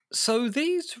So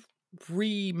these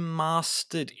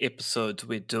remastered episodes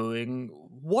we're doing,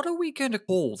 what are we going to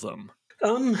call them?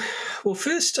 Well,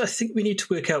 first, I think we need to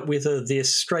work out whether they're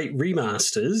straight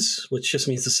remasters, which just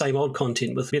means the same old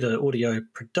content with better audio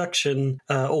production,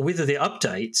 or whether they're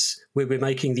updates where we're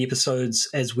making the episodes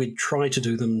as we'd try to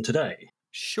do them today.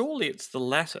 Surely it's the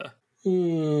latter.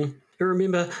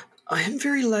 Remember, I am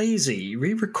very lazy.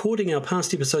 Re-recording our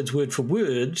past episodes word for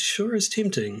word sure is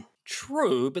tempting.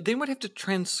 True, but then we'd have to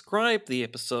transcribe the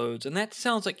episodes, and that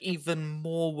sounds like even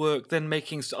more work than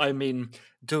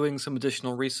doing some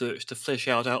additional research to flesh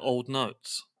out our old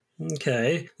notes.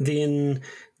 Okay, then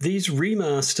these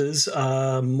remasters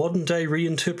are modern-day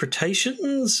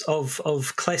reinterpretations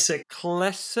of classic...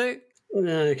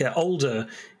 Okay, older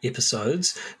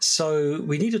episodes, so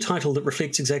we need a title that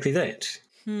reflects exactly that.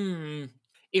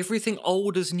 Everything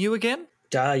old is new again?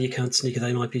 You can't sneak a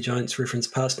They Might Be Giants reference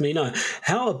past me, no.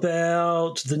 How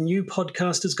about the new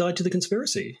Podcaster's Guide to the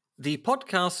Conspiracy? The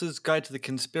Podcaster's Guide to the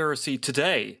Conspiracy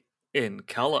today, in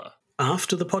colour.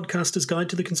 After the Podcaster's Guide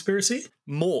to the Conspiracy?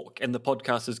 Mork and the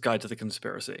Podcaster's Guide to the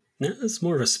Conspiracy. No, it's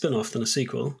more of a spin-off than a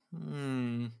sequel.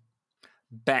 Back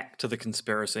to the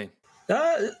Conspiracy.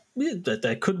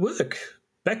 That could work.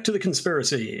 Back to the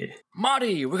Conspiracy.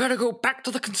 Marty, we're going to go back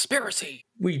to the Conspiracy.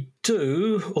 We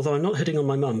do, although I'm not hitting on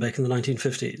my mum back in the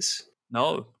 1950s.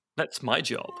 No, that's my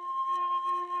job.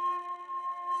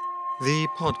 The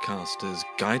Podcaster's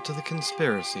Guide to the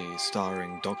Conspiracy,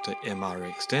 starring Dr.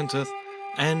 M.R.X. Dentith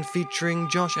and featuring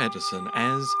Josh Addison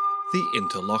as the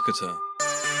Interlocutor.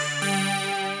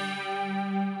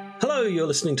 Hello, you're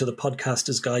listening to the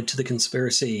Podcaster's Guide to the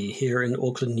Conspiracy here in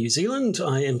Auckland, New Zealand.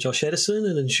 I am Josh Addison,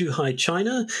 and in Zhuhai,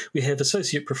 China, we have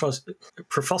Associate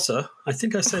Professor, I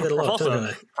think I say that a lot, don't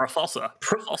I? Professor.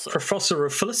 Professor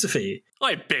of Philosophy.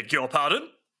 I beg your pardon?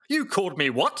 You called me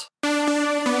what?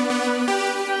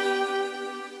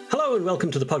 Hello and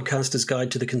welcome to the Podcaster's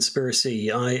Guide to the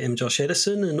Conspiracy. I am Josh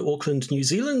Addison in Auckland, New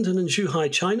Zealand, and in Zhuhai,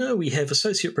 China, we have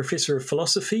Associate Professor of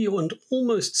Philosophy and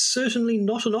almost certainly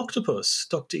not an octopus,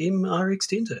 Dr. M.R.X.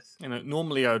 Dentith.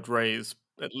 Normally I'd raise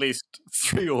at least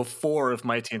 3 or 4 of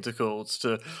my tentacles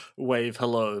to wave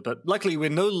hello, but luckily we're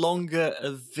no longer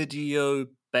a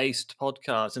video-based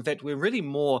podcast. In fact, we're really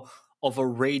more of a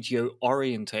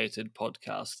radio-orientated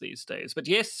podcast these days. But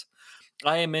yes,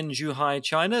 I am in Zhuhai,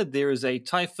 China. There is a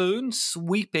typhoon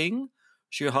sweeping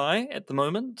Zhuhai at the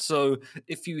moment, so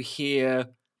if you hear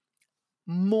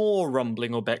more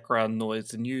rumbling or background noise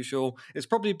than usual, it's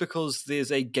probably because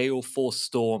there's a gale force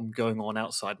storm going on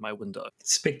outside my window.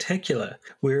 Spectacular.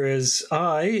 Whereas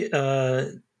I,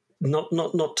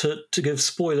 not to give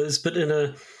spoilers, but in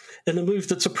a move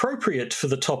that's appropriate for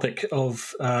the topic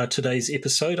of today's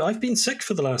episode, I've been sick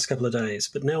for the last couple of days,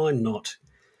 but now I'm not.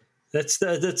 It's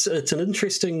an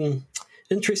interesting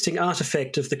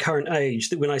artifact of the current age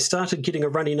that when I started getting a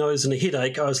runny nose and a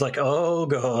headache, I was like, oh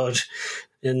God,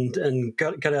 and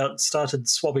got out, started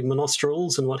swabbing my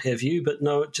nostrils and what have you. But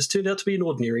no, it just turned out to be an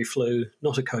ordinary flu,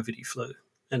 not a COVID-y flu.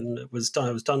 And I was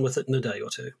done with it in a day or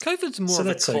two. COVID's more of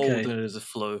a cold than it is a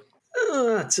flu.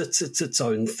 It's its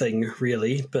own thing,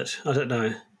 really. But I don't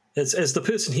know. As the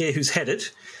person here who's had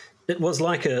it, it was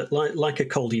like a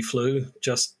coldy flu,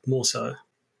 just more so.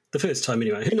 The first time,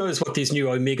 anyway. Who knows what these new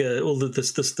Omega, all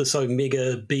this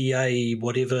Omega BA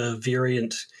whatever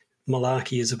variant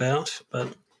malarkey is about?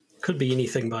 But could be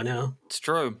anything by now. It's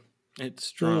true.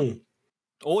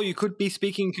 Or you could be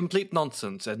speaking complete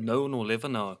nonsense, and no one will ever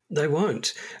know. They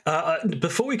won't.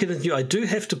 Before we get into, I do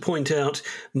have to point out,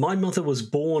 my mother was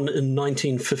born in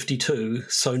 1952,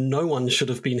 so no one should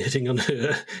have been hitting on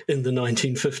her in the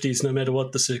 1950s, no matter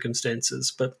what the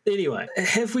circumstances. But anyway,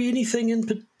 have we anything in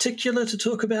particular to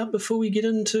talk about before we get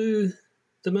into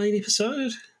the main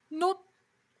episode? Not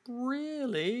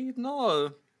really,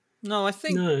 no. No, I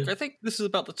think this is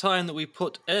about the time that we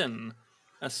put in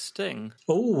a sting.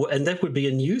 Oh, and that would be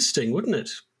a new sting, wouldn't it?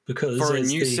 Because for a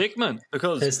new segment.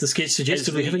 Because as the sketch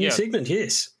suggested, we have a new segment,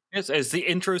 yes. Yes, as the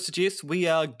intro suggests, we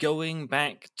are going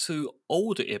back to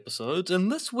older episodes,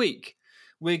 and this week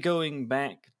we're going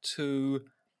back to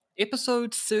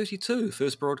episode 32,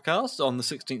 first broadcast on the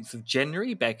 16th of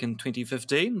January back in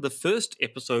 2015, the first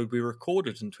episode we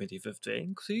recorded in 2015,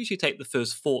 because we usually take the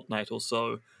first fortnight or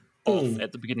so off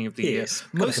at the beginning of the year,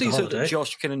 mostly so that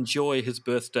Josh can enjoy his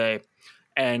birthday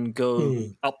and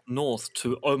go up north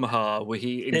to Omaha, where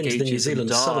he engages in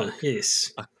dark,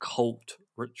 occult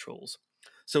rituals.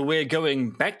 So we're going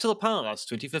back to the past,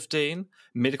 2015,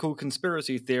 medical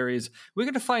conspiracy theories. We're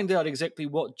going to find out exactly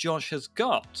what Josh has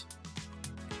got.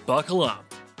 Buckle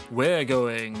up. We're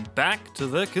going back to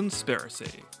the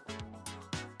conspiracy.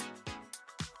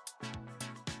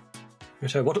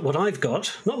 So what I've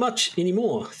got, not much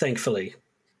anymore, thankfully.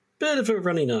 Bit of a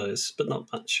runny nose, but not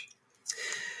much.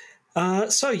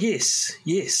 So yes,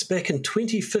 back in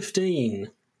 2015,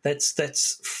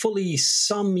 that's fully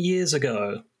some years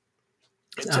ago.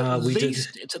 It's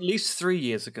at least 3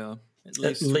 years ago. At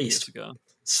least 3 years ago.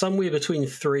 Somewhere between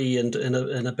 3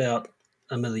 and about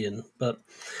a million. But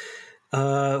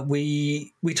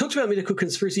we talked about medical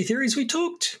conspiracy theories. We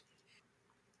talked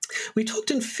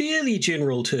in fairly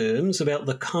general terms about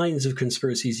the kinds of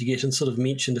conspiracies you get, and sort of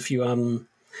mentioned a few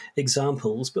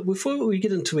examples. But before we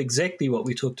get into exactly what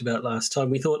we talked about last time,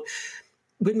 we thought,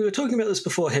 when we were talking about this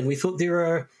beforehand, we thought there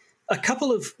are a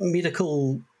couple of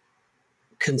medical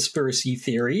conspiracy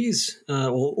theories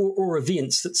or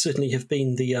events that certainly have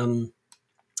been that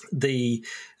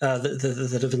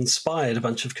have inspired a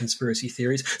bunch of conspiracy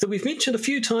theories that we've mentioned a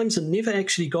few times and never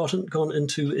actually gone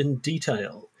into in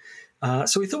detail.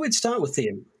 So we thought we'd start with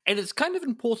them. And it's kind of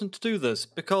important to do this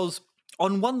because,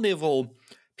 on one level,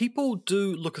 people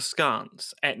do look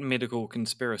askance at medical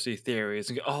conspiracy theories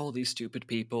and go, oh, these stupid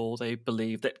people, they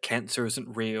believe that cancer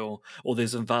isn't real, or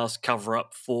there's a vast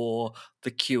cover-up for the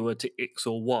cure to X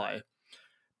or Y.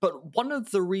 But one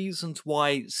of the reasons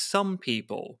why some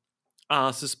people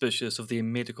are suspicious of the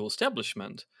medical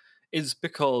establishment is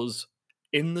because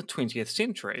in the 20th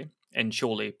century, and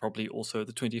surely probably also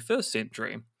the 21st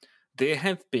century, there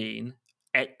have been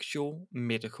actual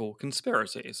medical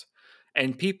conspiracies.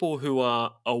 And people who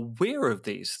are aware of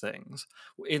these things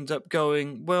end up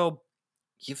going, well,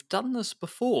 you've done this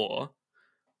before.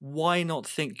 Why not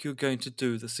think you're going to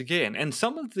do this again? And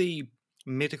some of the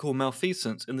medical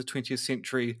malfeasance in the 20th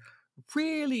century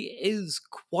really is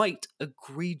quite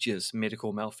egregious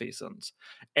medical malfeasance.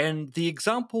 And the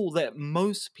example that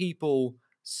most people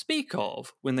speak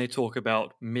of when they talk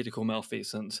about medical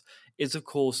malfeasance is, of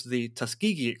course, the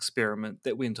Tuskegee experiment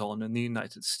that went on in the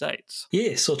United States.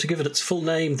 Yes, or to give it its full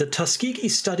name, the Tuskegee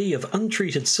Study of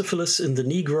Untreated Syphilis in the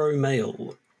Negro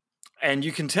Male. And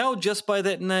you can tell just by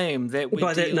that name that it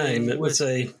was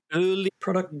a early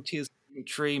 20th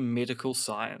century medical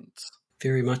science.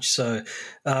 Very much so.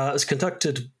 It was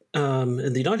conducted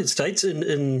in the United States,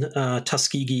 in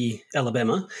Tuskegee,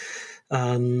 Alabama,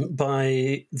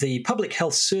 by the Public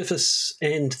Health Service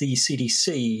and the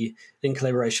CDC in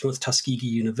collaboration with Tuskegee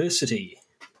University.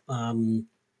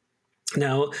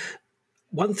 Now,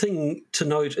 one thing to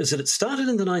note is that it started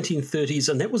in the 1930s,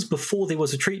 and that was before there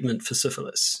was a treatment for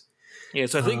syphilis. Yeah,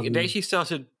 so I think it actually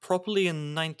started properly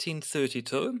in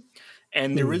 1932,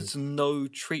 and there is no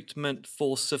treatment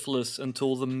for syphilis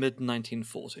until the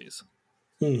mid-1940s.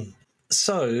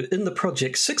 So, in the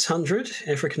project, 600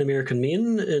 African-American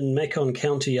men in Macon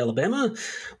County, Alabama,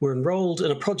 were enrolled in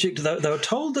a project. They were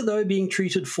told that they were being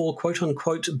treated for,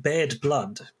 quote-unquote, bad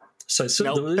blood. So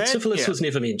syphilis was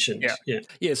never mentioned.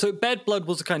 Yeah, so bad blood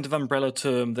was a kind of umbrella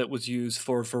term that was used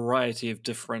for a variety of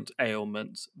different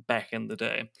ailments back in the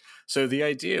day. So the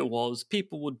idea was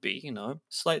people would be,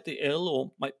 slightly ill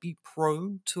or might be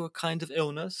prone to a kind of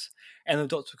illness, and the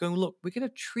doctor going, look, we're going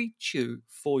to treat you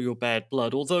for your bad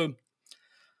blood, although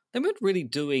they weren't really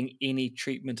doing any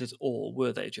treatment at all,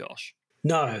 were they, Josh?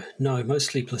 No,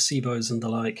 mostly placebos and the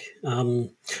like. Now,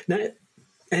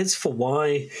 as for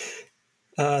why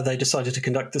they decided to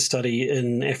conduct the study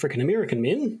in African-American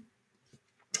men,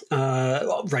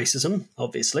 racism,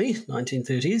 obviously,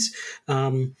 1930s.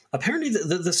 Apparently,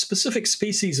 the specific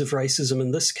species of racism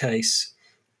in this case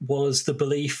was the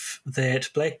belief that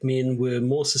black men were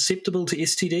more susceptible to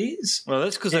STDs. Well,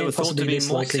 that's because they were thought to be less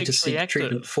more likely to seek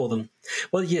treatment for them.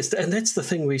 Well, yes, and that's the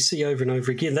thing we see over and over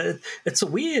again. It's a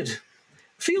weird...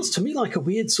 Feels to me like a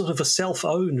weird sort of a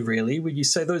self-own, really, when you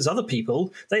say those other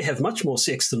people, they have much more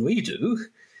sex than we do.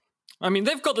 I mean,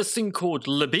 they've got this thing called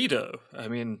libido. I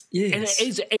mean, yes.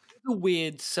 And it's a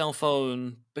weird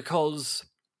self-own because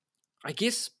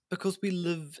we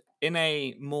live in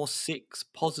a more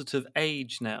sex-positive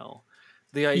age now.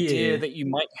 The idea that you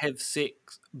might have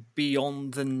sex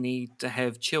beyond the need to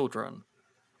have children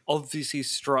obviously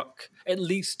struck at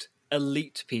least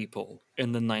elite people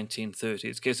in the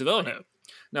 1930s. Case of,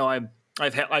 no, I've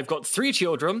got 3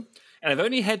 children, and I've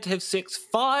only had to have sex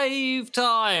 5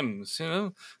 times.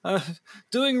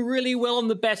 Doing really well on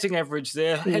the batting average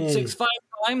there. Had sex 5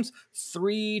 times,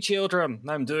 3 children.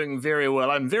 I'm doing very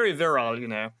well. I'm very virile,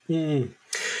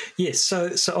 Yes,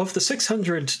 so of the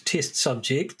 600 test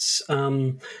subjects,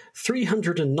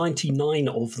 399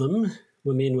 of them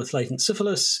were men with latent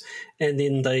syphilis, and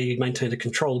then they maintained a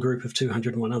control group of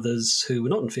 201 others who were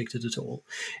not infected at all.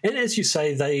 And as you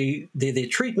say, their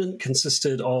treatment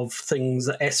consisted of things,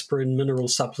 aspirin, mineral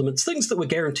supplements, things that were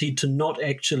guaranteed to not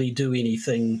actually do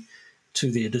anything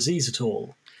to their disease at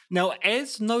all. Now,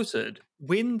 as noted,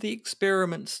 when the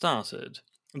experiment started,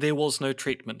 there was no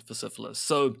treatment for syphilis.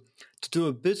 So, to do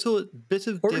a bit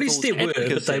of Or at least devil's there were,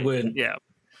 advocacy, but they weren't yeah,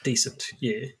 decent.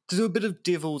 Yeah. to do a bit of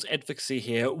devil's advocacy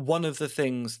here, one of the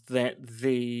things that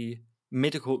the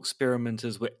medical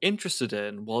experimenters were interested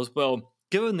in was, well,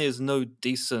 given there's no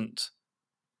decent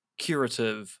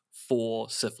curative for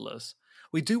syphilis,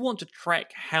 we do want to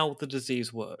track how the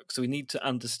disease works. So we need to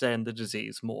understand the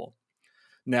disease more.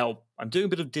 Now, I'm doing a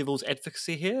bit of devil's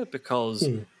advocacy here because,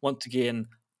 once again,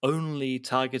 only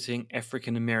targeting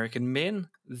African American men,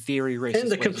 very racist.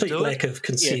 And the complete lack of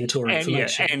consent or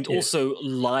information. And also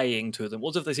lying to them.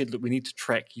 What if they said, look, we need to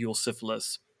track your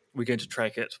syphilis, we're going to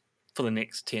track it for the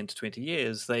next 10 to 20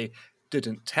 years. They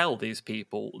didn't tell these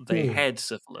people they had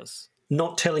syphilis.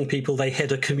 Not telling people they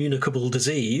had a communicable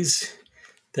disease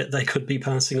that they could be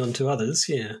passing on to others,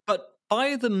 yeah. But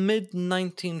by the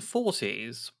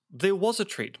mid-1940s, there was a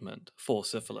treatment for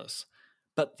syphilis,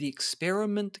 but the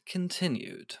experiment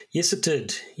continued. Yes, it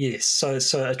did. Yes, so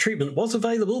a treatment was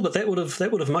available, but that would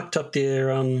have mucked up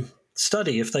their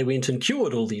study if they went and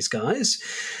cured all these guys.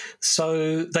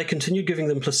 So they continued giving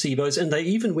them placebos, and they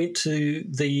even went to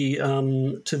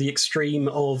the extreme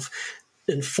of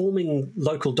informing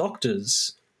local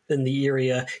doctors in the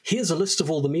area, here's a list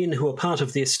of all the men who are part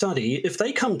of their study. If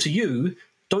they come to you,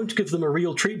 don't give them a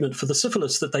real treatment for the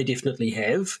syphilis that they definitely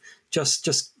have.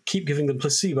 Just keep giving them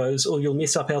placebos or you'll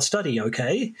mess up our study,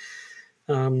 okay?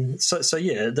 They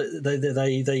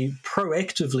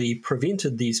proactively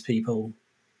prevented these people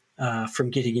from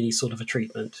getting any sort of a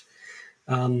treatment.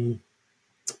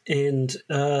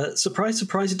 Surprise,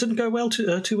 surprise, it didn't go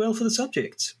too well for the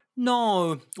subjects.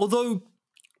 No, although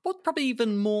what's probably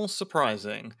even more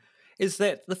surprising is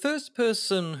that the first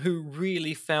person who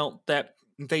really felt that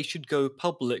they should go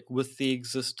public with the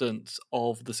existence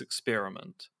of this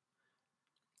experiment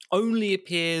only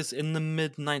appears in the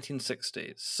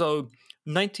mid-1960s. So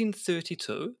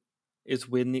 1932 is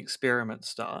when the experiment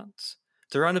starts.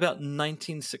 It's around about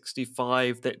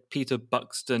 1965 that Peter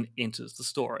Buxton enters the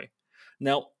story.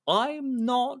 Now, I'm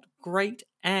not great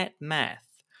at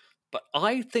math, but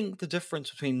I think the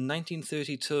difference between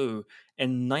 1932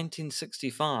 and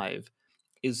 1965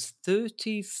 is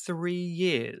 33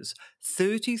 years.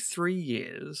 33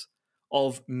 years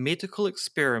of medical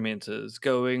experimenters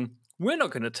going, we're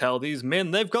not going to tell these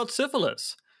men they've got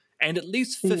syphilis. And at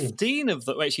least 15 of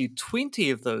them, actually 20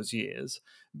 of those years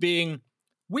being,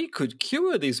 we could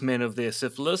cure these men of their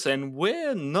syphilis and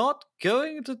we're not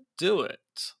going to do it.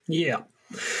 Yeah.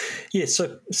 Yeah,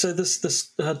 so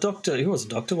this doctor, he was a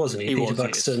doctor, wasn't he? Peter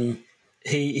Buxton,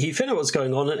 yes. He found out what was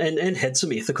going on and had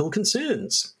some ethical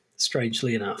concerns,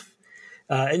 strangely enough.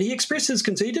 And he expressed his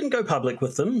concern. He didn't go public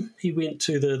with them. He went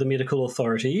to the medical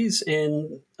authorities,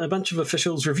 and a bunch of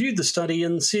officials reviewed the study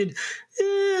and said,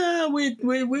 yeah, we'd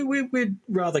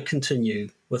rather continue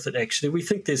with it, actually. We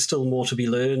think there's still more to be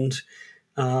learned.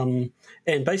 And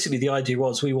basically the idea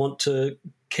was we want to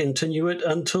continue it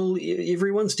until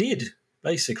everyone's dead.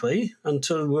 Basically,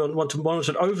 until we want to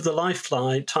monitor it over the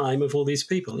lifetime of all these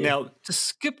people. Yeah. Now, to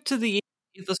skip to the end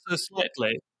ever so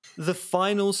slightly, the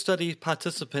final study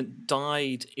participant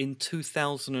died in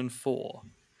 2004,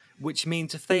 which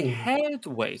means if they had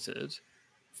waited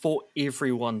for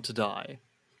everyone to die,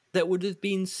 that would have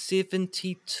been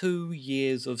 72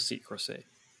 years of secrecy.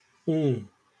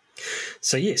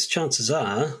 So yes, chances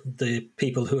are the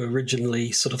people who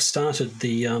originally sort of started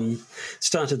the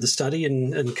study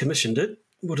and commissioned it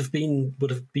would have been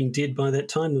dead by that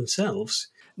time themselves.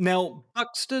 Now,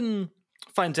 Buxton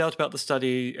finds out about the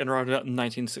study in around about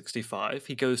 1965.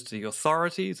 He goes to the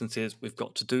authorities and says, we've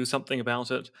got to do something about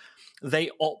it.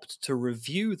 They opt to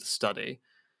review the study.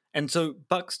 And so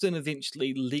Buxton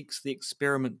eventually leaks the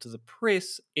experiment to the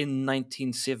press in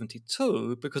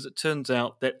 1972 because it turns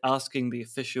out that asking the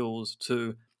officials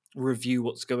to review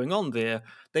what's going on there,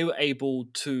 they were able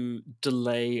to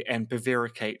delay and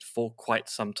prevaricate for quite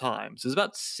some time. So it's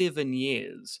about 7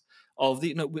 years of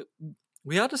the.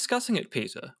 We are discussing it,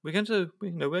 Peter. We're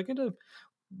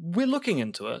looking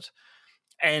into it,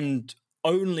 and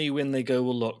only when they go,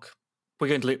 well, look, we're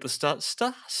going to let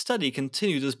the study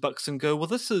continue, does Buxton go, well,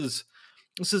 this is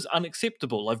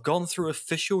unacceptable. I've gone through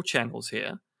official channels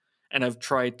here, and I've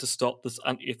tried to stop this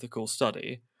unethical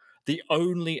study. The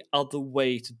only other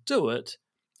way to do it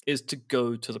is to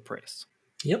go to the press.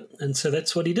 Yep, and so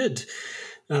that's what he did.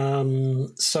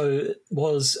 So it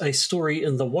was a story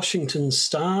in the Washington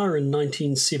Star in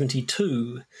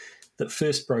 1972 that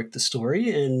first broke the story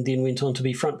and then went on to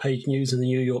be front page news in the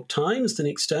New York Times the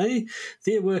next day.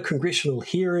 There were congressional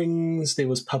hearings, there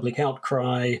was public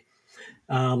outcry,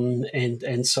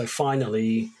 and so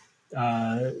finally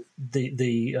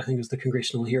the I think it was the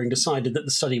congressional hearing decided that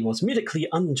the study was medically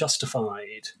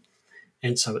unjustified,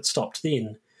 and so it stopped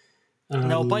then.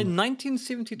 Now, by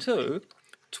 1972,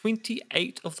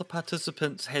 28 of the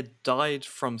participants had died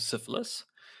from syphilis,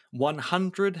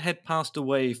 100 had passed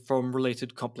away from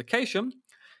related complication,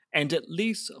 and at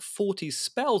least 40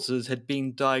 spouses had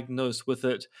been diagnosed with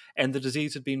it, and the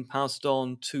disease had been passed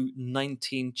on to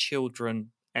 19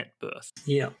 children at birth.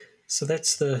 Yeah. So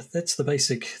that's the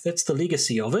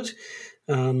legacy of it.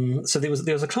 So there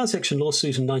was a class action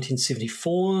lawsuit in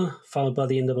 1974 filed by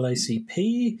the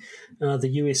NAACP. The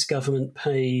US government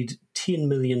paid $10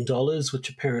 million, which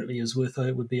apparently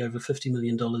would be over $50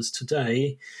 million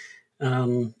today,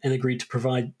 and agreed to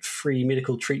provide free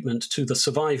medical treatment to the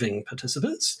surviving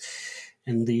participants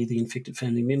and the infected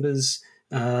family members.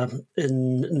 In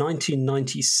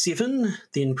 1997,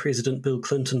 then President Bill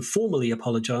Clinton formally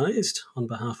apologized on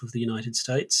behalf of the United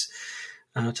States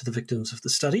to the victims of the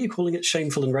study, calling it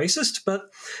shameful and racist. But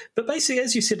basically,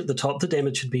 as you said at the top, the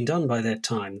damage had been done by that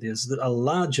time. There's a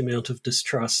large amount of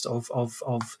distrust, of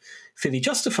fairly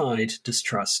justified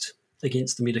distrust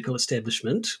against the medical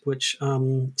establishment, which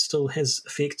still has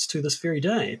effects to this very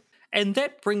day. And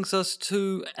that brings us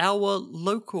to our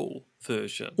local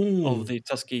version of the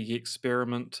Tuskegee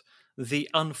experiment, the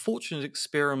unfortunate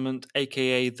experiment,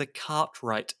 aka the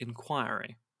Cartwright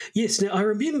Inquiry. Yes, now I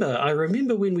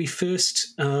remember when we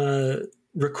first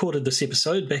recorded this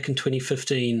episode back in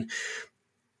 2015,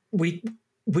 we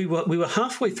were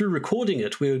halfway through recording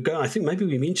it. We were going, I think maybe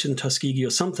we mentioned Tuskegee or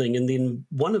something, and then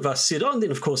one of us said, and then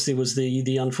of course there was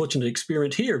the unfortunate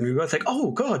experiment here, and we were both like,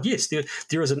 oh God, yes, there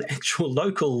is an actual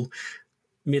local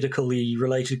medically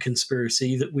related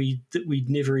conspiracy that we'd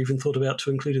never even thought about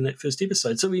to include in that first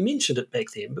episode. So we mentioned it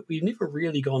back then, but we've never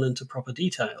really gone into proper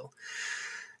detail.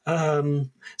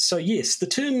 So yes, the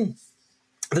term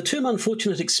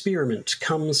unfortunate experiment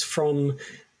comes from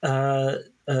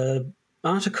an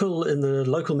article in the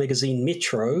local magazine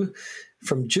Metro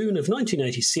from June of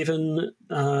 1987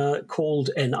 called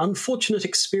An Unfortunate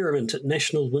Experiment at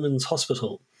National Women's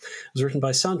Hospital. It was written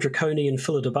by Sandra Coney and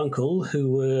Phillida Bunkle,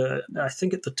 who were, I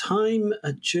think at the time,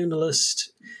 a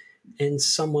journalist and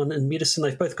someone in medicine.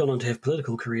 They've both gone on to have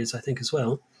political careers, I think, as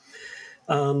well.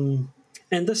 And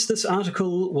this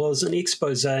article was an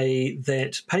expose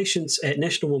that patients at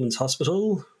National Women's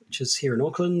Hospital, which is here in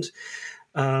Auckland,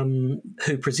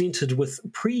 who presented with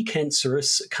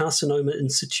precancerous carcinoma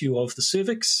in situ of the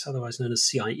cervix, otherwise known as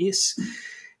CIS,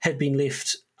 had been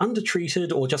left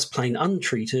undertreated or just plain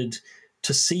untreated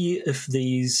to see if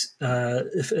these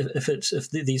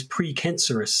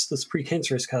precancerous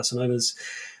carcinomas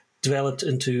developed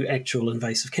into actual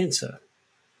invasive cancer.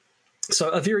 So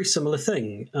a very similar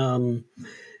thing.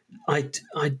 I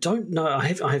don't know. I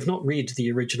have not read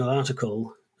the original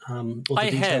article. Or the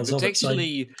I details have. of It's it.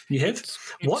 actually. So you have?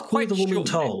 What were the woman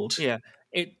told? Yeah.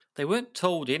 They weren't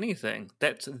told anything.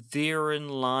 Therein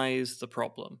lies the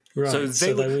problem. Right. So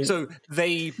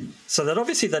that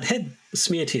obviously they'd had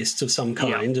smear tests of some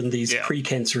kind, and these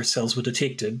precancerous cells were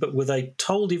detected. But were they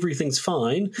told everything's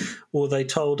fine, or were they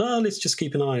told, let's just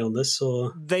keep an eye on this?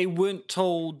 Or they weren't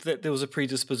told that there was a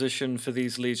predisposition for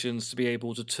these lesions to be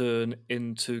able to turn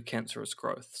into cancerous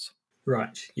growths.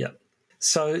 Right. Yeah.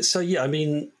 So yeah. I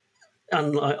mean,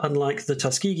 unlike the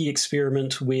Tuskegee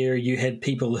experiment, where you had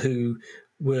people who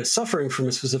were suffering from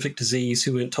a specific disease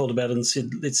who weren't told about it and said,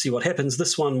 let's see what happens.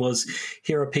 This one was,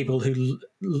 here are people who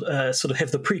sort of have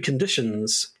the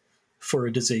preconditions for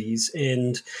a disease.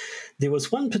 And there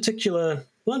was one particular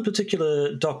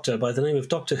doctor by the name of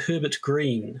Dr. Herbert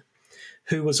Green,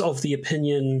 who was of the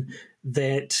opinion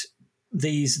that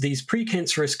these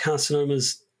precancerous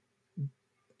carcinomas,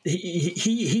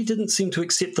 he didn't seem to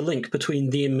accept the link between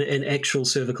them and actual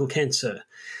cervical cancer.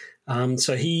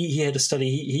 So he had a study.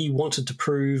 He wanted to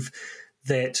prove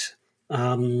that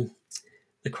the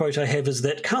quote I have is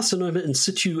that carcinoma in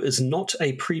situ is not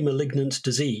a pre-malignant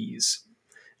disease.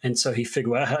 And so he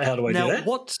figured out, how do I do that? Now,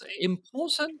 what's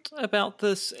important about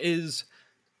this is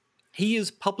he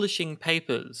is publishing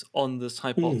papers on this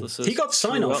hypothesis. He got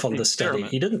sign-off on this study.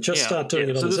 He didn't just start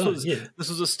doing it on his own. This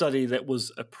was a study that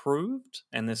was approved,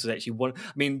 and this is actually one.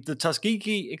 I mean, the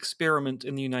Tuskegee experiment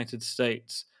in the United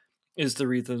States is the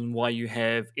reason why you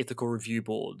have ethical review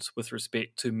boards with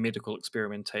respect to medical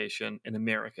experimentation in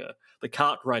America. The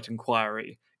Cartwright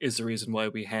Inquiry is the reason why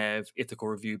we have ethical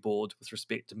review board with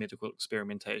respect to medical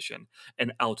experimentation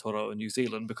in Aotearoa, New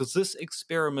Zealand, because this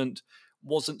experiment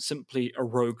wasn't simply a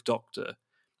rogue doctor.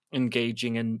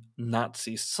 engaging in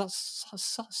Nazi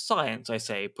science, I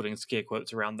say, putting scare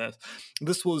quotes around that.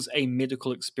 This was a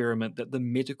medical experiment that the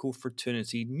medical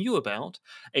fraternity knew about,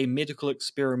 a medical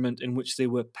experiment in which there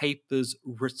were papers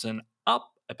written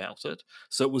up about it,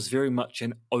 so it was very much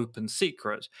an open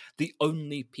secret. The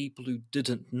only people who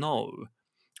didn't know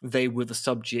they were the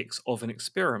subjects of an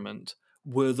experiment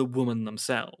were the women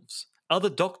themselves. Other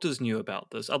doctors knew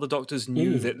about this. Other doctors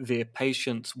knew that their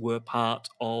patients were part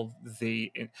of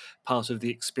the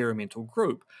experimental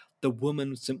group. The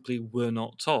women simply were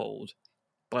not told.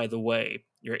 By the way,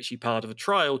 you're actually part of a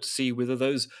trial to see whether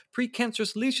those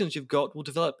precancerous lesions you've got will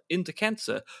develop into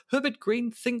cancer. Herbert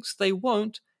Green thinks they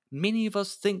won't. Many of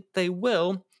us think they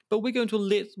will. But we're going to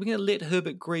let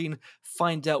Herbert Green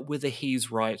find out whether he's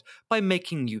right by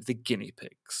making you the guinea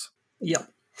pigs. Yeah.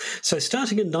 So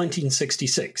starting in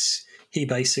 1966, he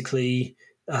basically,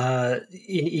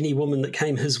 any woman that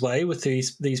came his way with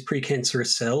these precancerous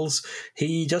cells,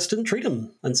 he just didn't treat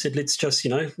them and said, let's just,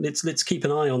 let's keep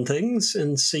an eye on things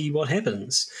and see what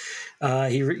happens.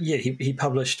 He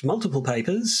published multiple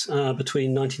papers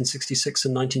between 1966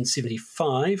 and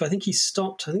 1975. I think the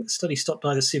study stopped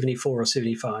either 74 or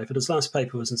 75, but his last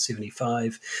paper was in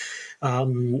 75.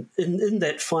 In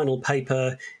that final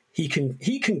paper,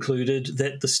 he concluded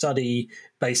that the study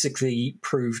basically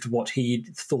proved what he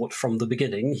thought from the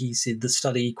beginning. He said the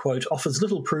study, quote, offers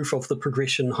little proof of the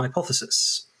progression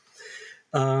hypothesis.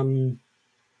 But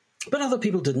other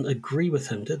people didn't agree with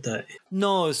him, did they?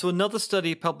 No, so another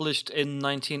study published in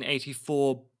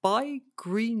 1984 by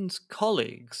Green's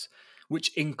colleagues,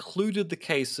 which included the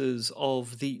cases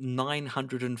of the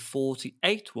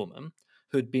 948 women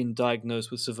who had been diagnosed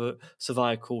with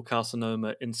cervical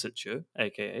carcinoma in situ,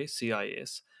 aka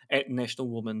CIS, at National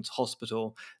Women's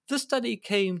Hospital. This study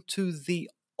came to the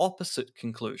opposite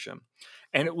conclusion,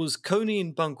 and it was Coney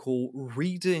and Bunkle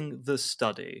reading the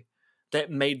study that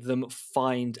made them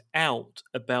find out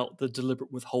about the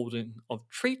deliberate withholding of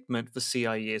treatment for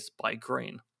CIS by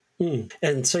Green.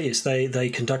 And so, yes, they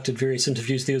conducted various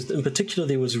interviews. In particular,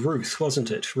 there was Ruth, wasn't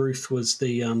it? Ruth was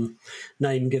the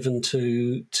name given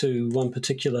to one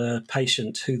particular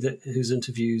patient whose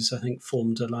interviews, I think,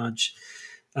 formed a large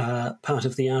part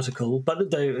of the article. But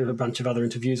there were a bunch of other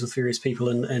interviews with various people,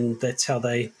 and that's how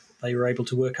they were able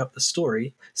to work up the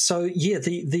story. So, yeah,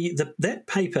 that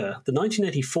paper, the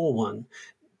 1984 one,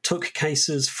 took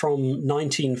cases from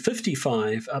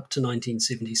 1955 up to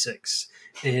 1976,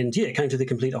 and came to the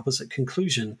complete opposite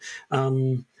conclusion.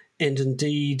 And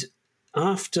indeed,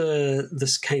 after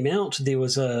this came out, there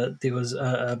was the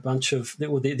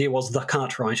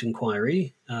Cartwright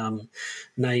inquiry,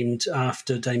 named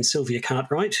after Dame Sylvia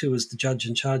Cartwright, who was the judge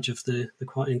in charge of the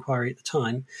inquiry at the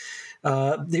time.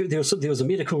 There was a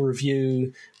medical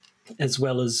review, as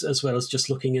well as just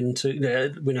looking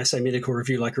into, when I say medical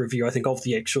review, like a review, I think, of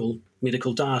the actual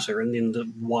medical data, and then the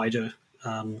wider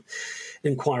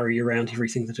inquiry around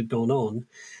everything that had gone on.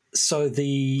 So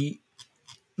the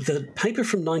paper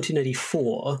from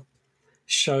 1984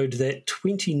 showed that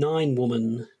 29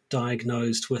 women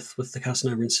diagnosed with the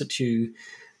carcinoma in situ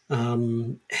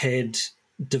had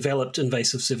developed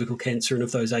invasive cervical cancer, and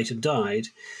of those 8 had died.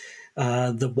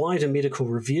 The wider medical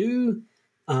review,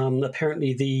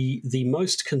 apparently the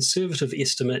most conservative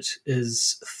estimate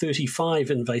is 35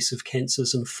 invasive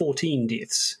cancers and 14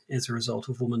 deaths as a result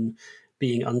of women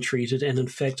being untreated. And in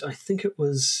fact, I think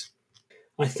the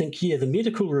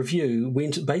medical review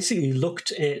basically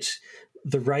looked at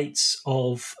the rates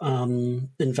of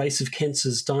invasive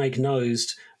cancers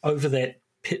diagnosed over that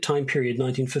time period,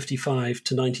 1955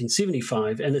 to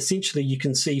 1975. And essentially you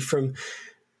can see from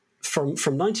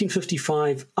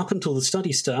 1955 up until the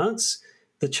study starts,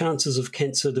 the chances of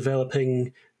cancer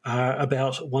developing are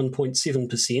about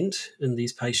 1.7% in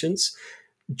these patients.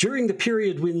 During the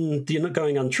period when they're not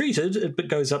going untreated, it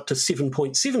goes up to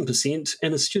 7.7%,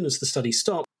 and as soon as the study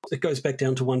stops, it goes back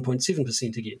down to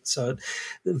 1.7% again. So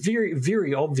very,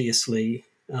 very obviously,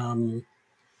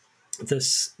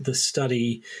 this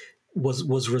study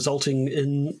was resulting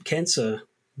in cancer,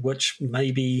 which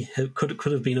maybe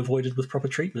could have been avoided with proper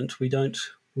treatment. We can't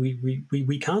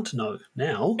know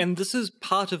now. And this is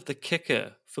part of the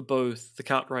kicker for both the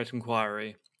Cartwright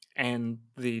inquiry and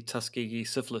the Tuskegee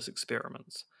syphilis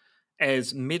experiments.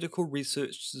 As medical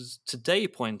researchers today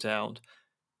point out,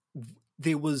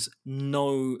 there was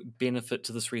no benefit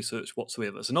to this research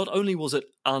whatsoever. So not only was it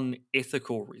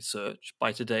unethical research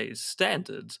by today's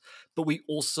standards, but we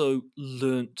also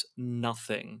learnt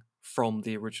nothing from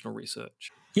the original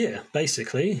research. Yeah,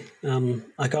 basically.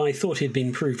 A guy thought he'd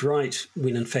been proved right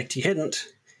when in fact he hadn't.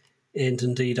 And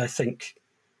indeed, I think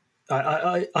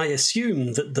I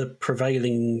assume that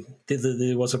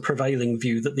there was a prevailing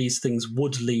view that these things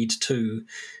would lead to,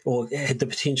 or had the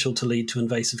potential to lead to,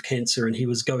 invasive cancer, and he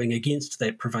was going against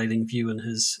that prevailing view in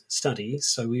his study.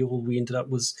 So we ended up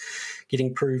was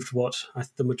getting proved what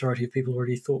the majority of people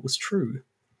already thought was true.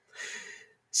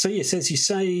 So yes, as you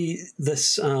say,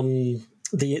 this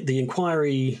the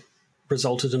inquiry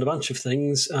resulted in a bunch of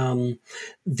things.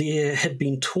 There had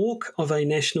been talk of a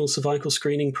national cervical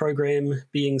screening program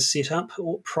being set up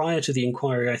prior to the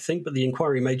inquiry, I think, but the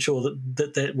inquiry made sure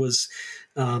that was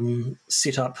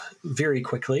set up very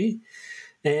quickly.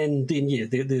 And then,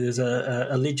 there's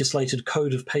a legislated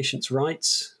code of patients'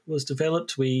 rights was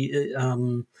developed. We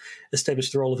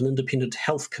established the role of an independent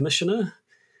health commissioner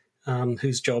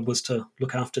whose job was to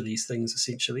look after these things,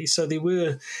 essentially. So there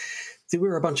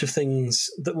were a bunch of things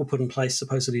that were put in place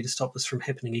supposedly to stop this from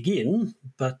happening again,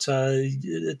 but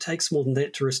it takes more than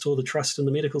that to restore the trust in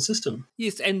the medical system.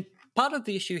 Yes, and part of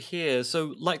the issue here,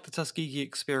 so like the Tuskegee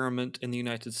experiment in the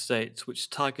United States, which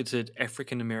targeted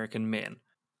African American men,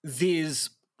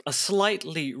 there's a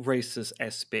slightly racist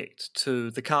aspect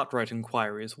to the Cartwright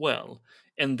inquiry as well,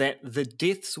 in that the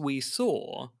deaths we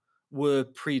saw were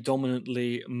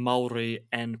predominantly Maori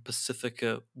and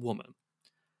Pacifica women.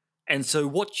 And so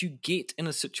what you get in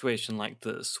a situation like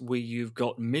this, where you've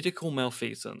got medical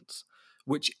malfeasance,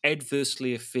 which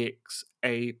adversely affects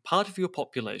a part of your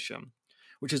population,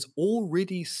 which is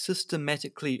already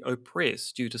systematically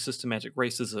oppressed due to systematic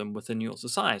racism within your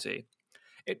society,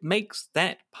 it makes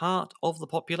that part of the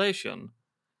population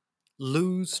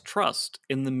lose trust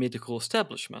in the medical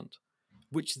establishment,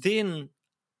 which then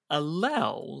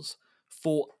allows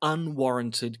for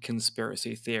unwarranted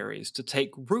conspiracy theories to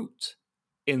take root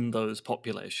in those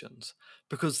populations,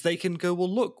 because they can go, well,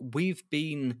 look, we've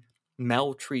been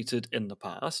maltreated in the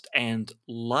past and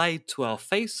lied to our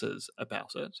faces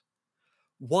about it.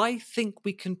 Why think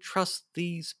we can trust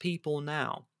these people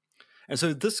now? And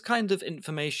so this kind of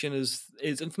information is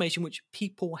information which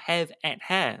people have at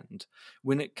hand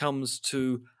when it comes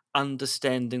to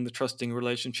understanding the trusting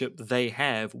relationship they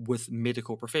have with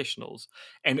medical professionals,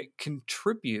 and it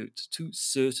contributes to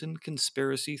certain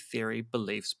conspiracy theory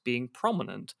beliefs being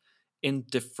prominent in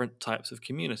different types of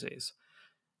communities.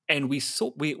 And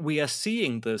we are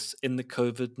seeing this in the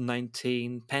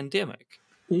COVID-19 pandemic.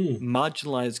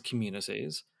 Marginalized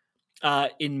communities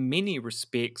are in many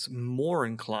respects more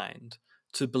inclined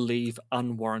to believe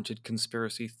unwarranted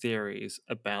conspiracy theories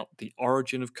about the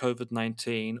origin of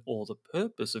COVID-19 or the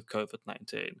purpose of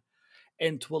COVID-19.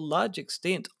 And to a large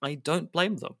extent, I don't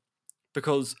blame them,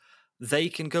 because they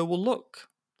can go, well, look,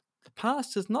 the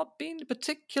past has not been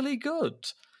particularly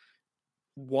good.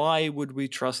 Why would we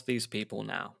trust these people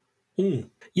now?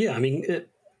 Yeah, I mean, it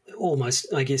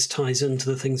almost, I guess, ties into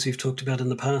the things we've talked about in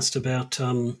the past about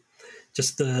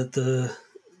just the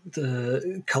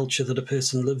culture that a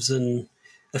person lives in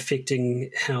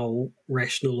affecting how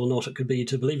rational or not it could be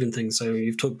to believe in things. So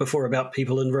you've talked before about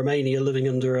people in Romania living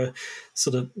under a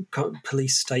sort of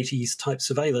police statey type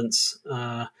surveillance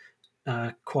are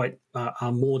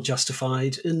more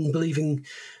justified in believing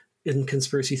in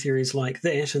conspiracy theories like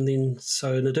that. And then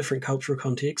so in a different cultural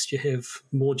context, you have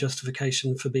more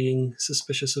justification for being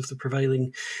suspicious of the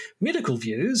prevailing medical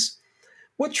views,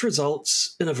 which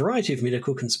results in a variety of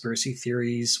medical conspiracy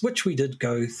theories, which we did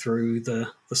go through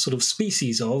the sort of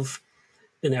species of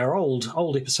in our old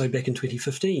episode back in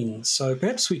 2015. So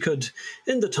perhaps we could,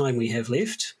 in the time we have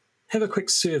left, have a quick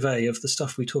survey of the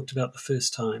stuff we talked about the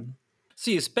first time.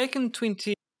 So yes, back in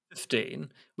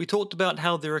 2015, we talked about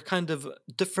how there are kind of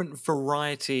different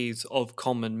varieties of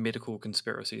common medical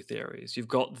conspiracy theories. You've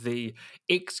got the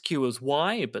X cures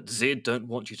Y, but Z don't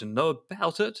want you to know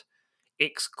about it.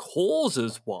 X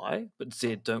causes Y, but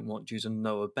Z don't want you to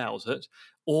know about it.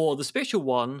 Or the special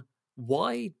one,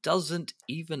 Y doesn't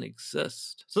even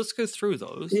exist. So let's go through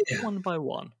those one by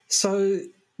one. So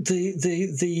the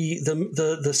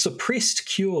suppressed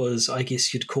cures, I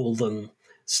guess you'd call them,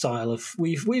 style of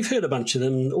we've heard a bunch of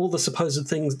them. All the supposed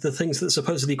things, the things that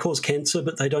supposedly cause cancer,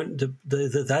 but they don't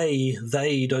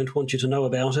want you to know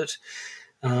about it.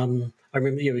 I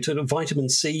remember, we talked about vitamin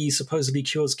C supposedly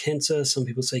cures cancer. Some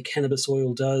people say cannabis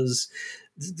oil does.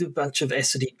 A bunch of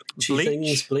acidy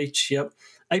things, bleach. Yep,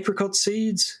 apricot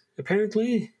seeds.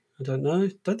 Apparently, I don't know.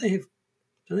 Don't they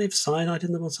have cyanide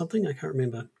in them or something? I can't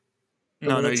remember.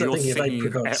 No, you're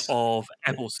thinking of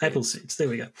apple seeds. Apple seeds. There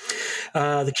we go.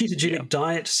 The ketogenic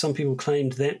diet. Some people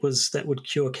claimed that would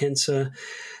cure cancer.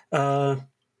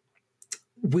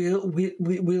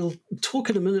 We'll talk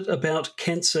in a minute about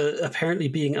cancer apparently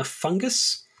being a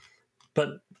fungus,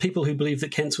 but people who believe that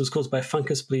cancer was caused by a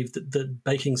fungus believe that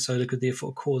baking soda could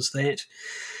therefore cause that.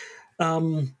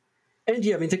 And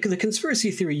yeah, I mean, the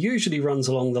conspiracy theory usually runs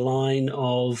along the line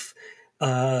of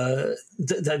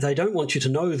they don't want you to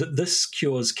know that this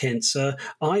cures cancer,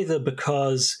 either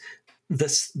because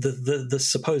the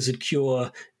supposed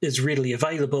cure is readily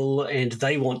available and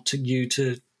they want you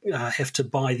to have to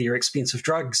buy their expensive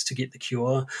drugs to get the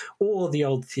cure, or the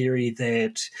old theory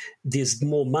that there's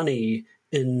more money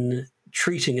in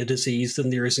treating a disease than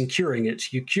there is in curing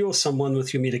it. You cure someone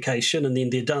with your medication and then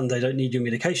they're done. They don't need your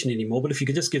medication anymore. But if you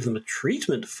could just give them a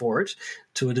treatment for it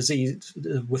to a disease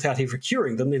without ever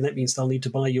curing them, then that means they'll need to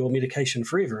buy your medication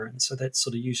forever. And so that's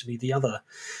sort of usually the other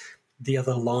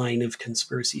line of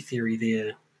conspiracy theory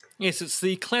there. Yes, it's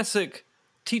the classic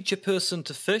teach a person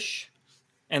to fish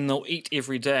and they'll eat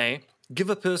every day. Give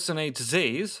a person a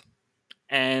disease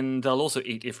and they'll also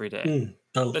eat every day.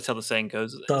 That's how the saying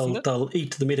goes. They'll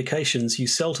eat the medications you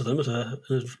sell to them at a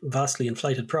vastly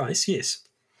inflated price. Yes.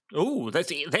 Oh,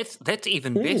 that's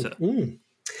even better.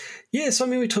 Yes, I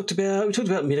mean we talked about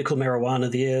medical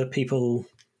marijuana there. People,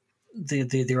 there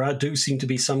do seem to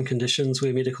be some conditions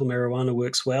where medical marijuana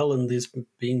works well, and there's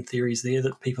been theories there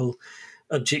that people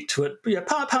object to it. Yeah,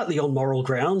 partly on moral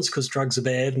grounds because drugs are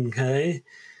bad, okay,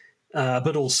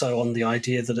 but also on the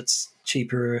idea that it's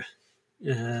cheaper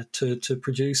to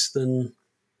produce than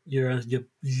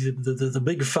the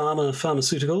big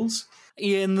pharmaceuticals.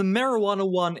 Yeah, and the marijuana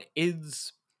one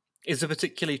is a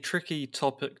particularly tricky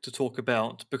topic to talk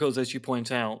about because, as you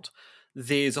point out,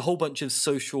 there's a whole bunch of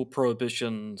social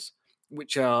prohibitions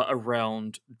which are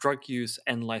around drug use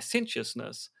and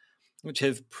licentiousness, which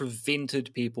have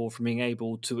prevented people from being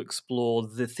able to explore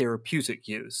the therapeutic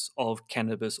use of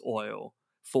cannabis oil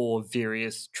for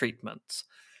various treatments.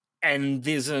 And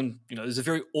there's a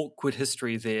very awkward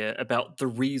history there about the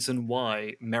reason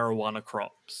why marijuana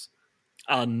crops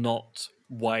are not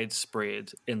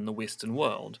widespread in the Western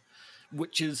world,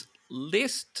 which is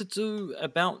less to do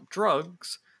about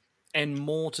drugs and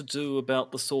more to do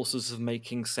about the sources of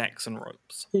making sacks and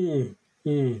ropes.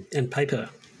 And paper.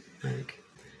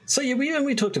 So yeah,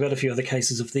 we talked about a few other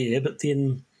cases of there, but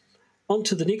then on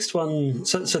to the next one.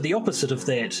 So the opposite of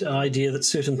that idea that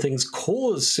certain things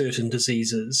cause certain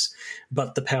diseases,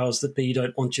 but the powers that be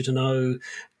don't want you to know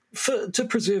to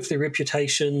preserve their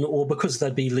reputation, or because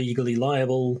they'd be legally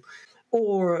liable,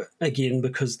 or again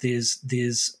because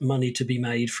there's money to be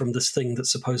made from this thing that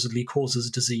supposedly causes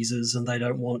diseases, and they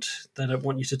don't want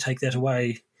you to take that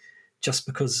away just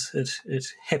because it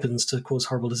happens to cause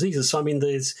horrible diseases. So I mean,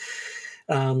 there's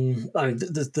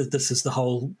this is the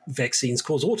whole vaccines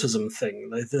cause autism thing.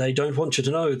 They don't want you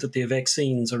to know that their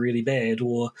vaccines are really bad,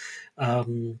 or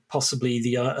possibly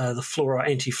the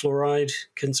anti-fluoride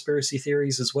conspiracy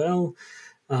theories as well,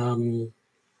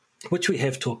 which we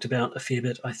have talked about a fair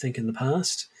bit, I think, in the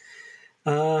past.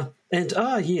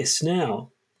 Yes,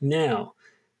 now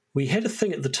we had a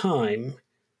thing at the time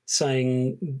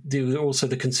saying there were also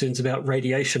the concerns about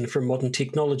radiation from modern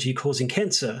technology causing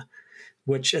cancer,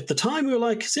 which at the time we were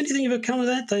like, has anything ever come of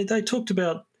that? They talked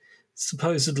about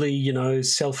supposedly,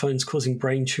 cell phones causing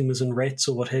brain tumours in rats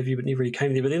or what have you, but never really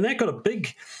came there. But then that got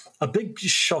a big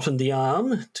shot in the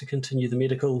arm, to continue the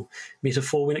medical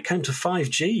metaphor, when it came to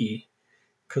 5G,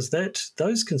 because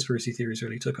those conspiracy theories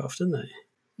really took off, didn't they?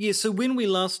 Yeah, so when we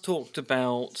last talked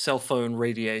about cell phone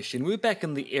radiation, we were back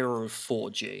in the era of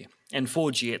 4G, and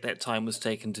 4G at that time was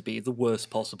taken to be the worst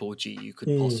possible G you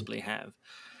could possibly have.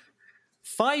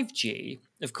 5G,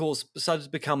 of course, started to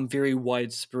become very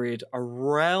widespread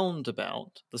around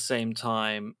about the same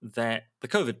time that the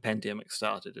COVID pandemic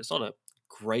started. It's not a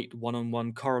great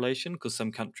one-on-one correlation because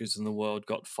some countries in the world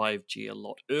got 5G a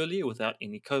lot earlier without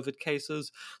any COVID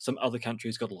cases. Some other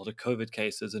countries got a lot of COVID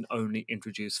cases and only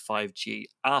introduced 5G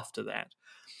after that.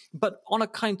 But on a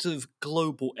kind of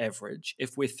global average,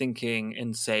 if we're thinking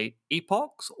in, say,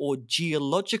 epochs or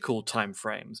geological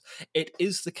timeframes, it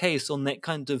is the case on that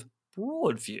kind of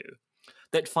broad view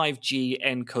that 5G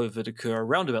and COVID occur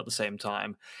around about the same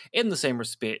time, in the same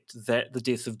respect that the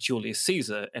death of Julius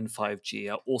Caesar and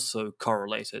 5G are also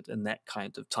correlated in that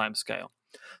kind of timescale.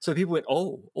 So people went,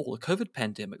 the COVID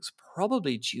pandemic's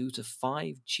probably due to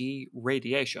 5G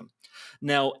radiation.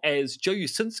 Now, as Joe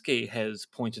Usinski has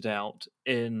pointed out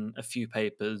in a few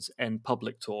papers and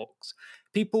public talks,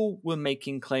 people were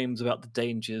making claims about the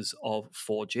dangers of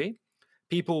 4G.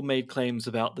 People made claims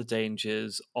about the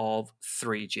dangers of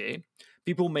 3G.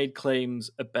 People made claims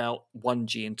about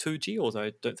 1G and 2G, although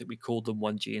I don't think we called them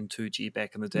 1G and 2G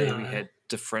back in the day. No. We had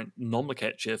different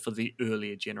nomenclature for the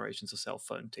earlier generations of cell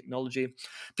phone technology.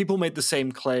 People made the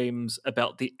same claims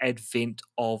about the advent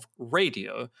of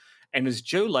radio. And as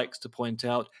Joe likes to point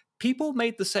out, people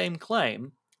made the same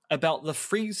claim about the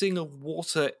freezing of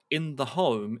water in the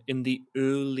home in the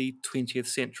early 20th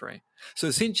century. So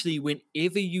essentially,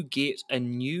 whenever you get a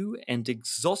new and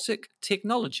exotic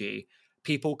technology,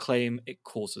 people claim it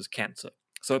causes cancer.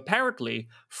 So apparently,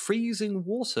 freezing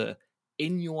water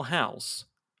in your house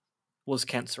was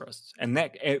cancerous, and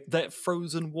that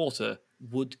frozen water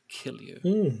would kill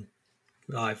you.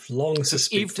 I've long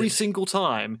suspected. Every single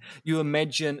time you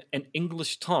imagine an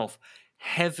English toff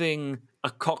having a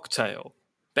cocktail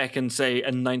back in, say,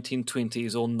 a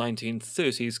 1920s or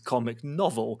 1930s comic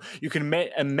novel, you can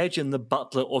imagine the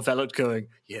butler or valet going,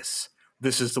 "Yes,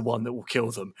 this is the one that will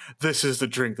kill them. This is the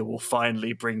drink that will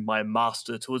finally bring my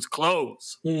master to his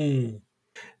close." And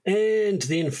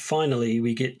then finally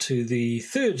we get to the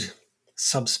third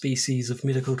subspecies of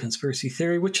medical conspiracy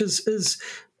theory, which is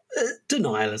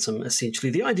denialism,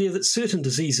 essentially. The idea that certain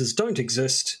diseases don't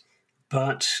exist,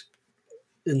 but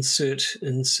insert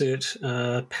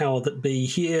power that be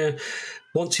here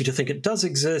wants you to think it does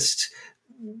exist.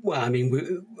 Well, I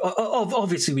mean,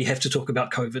 obviously we have to talk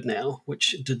about COVID now,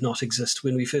 which did not exist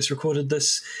when we first recorded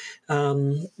this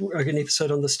an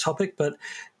episode on this topic. But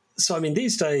so, I mean,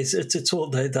 these days it's all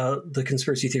the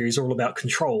conspiracy theories are all about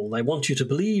control. They want you to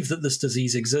believe that this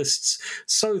disease exists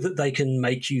so that they can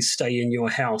make you stay in your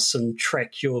house and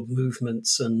track your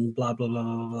movements and blah blah blah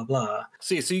blah blah blah.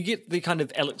 So you get the kind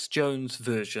of Alex Jones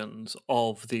versions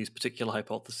of these particular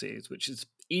hypotheses, which is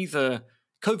either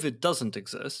COVID doesn't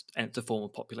exist and it's a form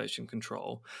of population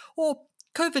control, or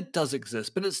COVID does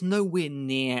exist, but it's nowhere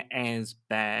near as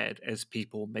bad as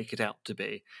people make it out to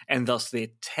be, and thus they're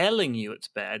telling you it's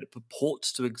bad. It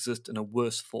purports to exist in a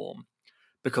worse form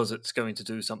because it's going to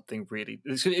do something really...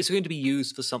 It's going to be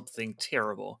used for something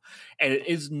terrible. And it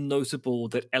is notable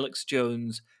that Alex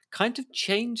Jones kind of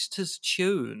changed his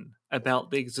tune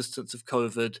about the existence of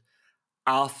COVID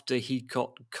after he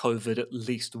got COVID at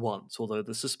least once, although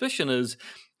the suspicion is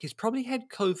he's probably had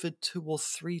COVID 2 or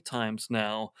 3 times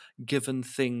now, given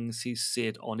things he's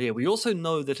said on air. We also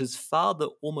know that his father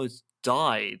almost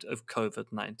died of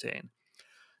COVID-19.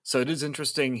 So it is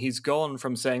interesting, he's gone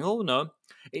from saying, "Oh no,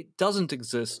 it doesn't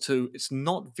exist," to "it's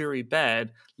not very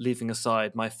bad," leaving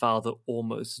aside "my father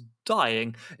almost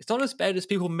dying. It's not as bad as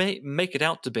people make it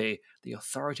out to be. The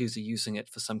authorities are using it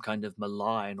for some kind of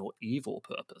malign or evil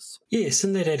purpose." Yes,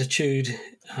 and that attitude,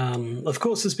 of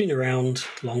course, has been around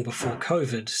long before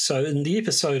COVID. So in the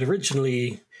episode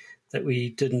originally that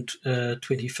we did in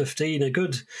 2015, a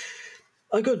good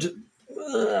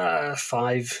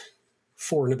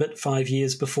 5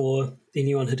 years before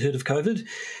anyone had heard of COVID.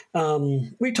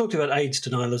 We talked about AIDS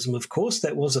denialism, of course.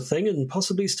 That was a thing and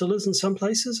possibly still is in some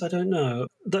places. I don't know.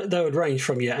 They would range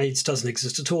from, AIDS doesn't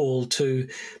exist at all to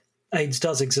AIDS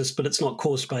does exist, but it's not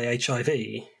caused by HIV.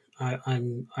 I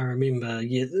remember,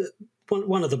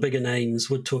 one of the bigger names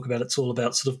would talk about it's all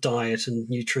about sort of diet and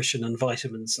nutrition and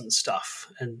vitamins and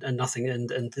stuff and nothing. And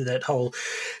that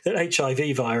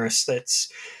HIV virus,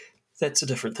 that's a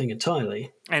different thing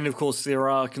entirely. And of course, there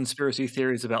are conspiracy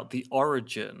theories about the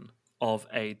origin of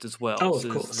AIDS as well. Oh, of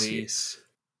course, yes.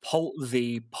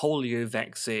 The polio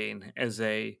vaccine as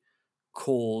a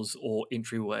cause or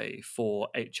entryway for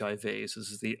HIV. So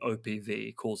this is the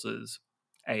OPV causes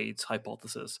AIDS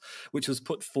hypothesis, which was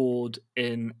put forward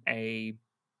in a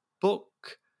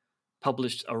book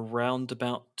published around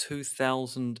about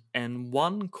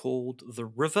 2001 called The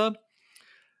River.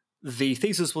 The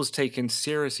thesis was taken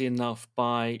seriously enough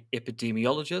by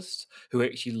epidemiologists who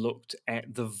actually looked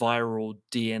at the viral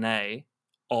DNA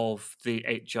of the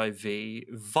HIV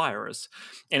virus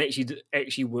and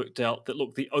actually worked out that,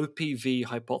 look, the OPV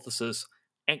hypothesis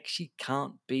actually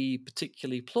can't be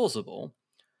particularly plausible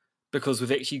because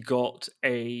we've actually got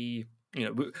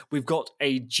we've got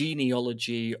a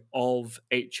genealogy of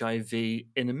HIV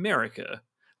in America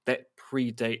that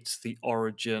predates the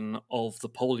origin of the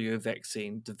polio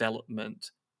vaccine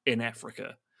development in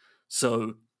Africa.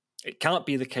 So it can't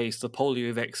be the case the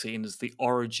polio vaccine is the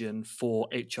origin for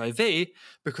HIV,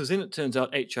 because then it turns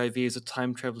out HIV is a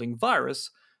time-traveling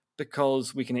virus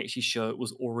because we can actually show it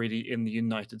was already in the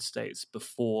United States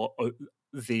before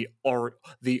the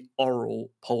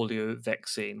oral polio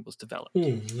vaccine was developed.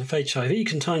 If HIV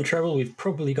can time travel, we've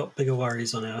probably got bigger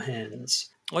worries on our hands.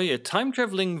 Oh yeah,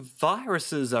 time-traveling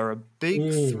viruses are a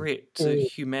big threat to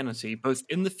humanity, both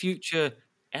in the future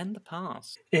and the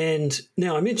past. And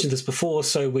now I mentioned this before,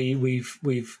 so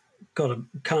we've got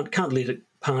can't let it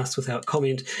pass without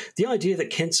comment. The idea that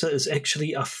cancer is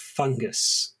actually a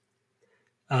fungus.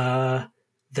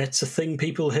 That's a thing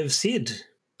people have said.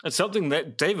 It's something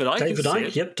that David Icke David has Icke,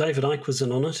 said. yep, David Icke was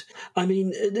in on it. I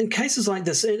mean, in cases like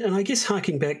this, and I guess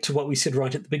harking back to what we said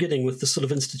right at the beginning with the sort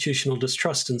of institutional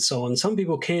distrust and so on, some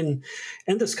people can,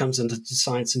 and this comes into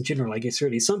science in general, I guess,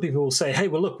 really, some people will say, hey,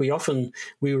 well, look, we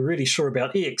were really sure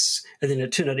about X, and then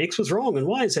it turned out X was wrong, and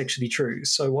Y is actually true,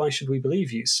 so why should we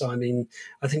believe you? So, I mean,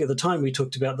 I think at the time we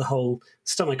talked about the whole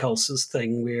stomach ulcers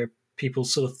thing where people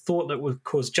sort of thought that was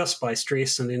caused just by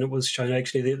stress, and then it was shown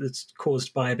actually that it's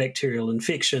caused by a bacterial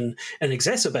infection and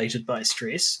exacerbated by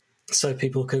stress. So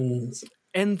people can...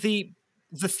 And the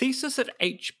thesis that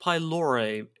H.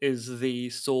 pylori is the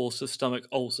source of stomach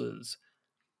ulcers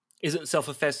is itself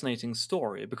a fascinating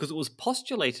story because it was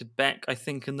postulated back, I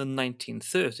think, in the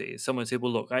 1930s. Someone said,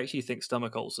 well, look, I actually think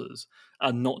stomach ulcers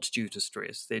are not due to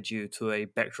stress. They're due to a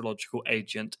bacteriological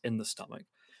agent in the stomach.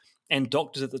 And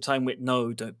doctors at the time went,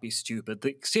 no, don't be stupid. The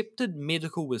accepted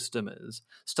medical wisdom is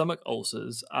stomach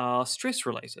ulcers are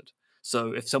stress-related.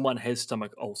 So if someone has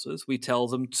stomach ulcers, we tell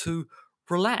them to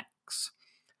relax.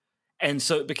 And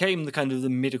so it became the kind of the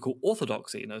medical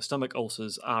orthodoxy. Stomach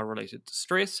ulcers are related to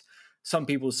stress. Some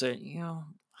people say, I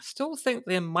still think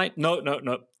there might... No,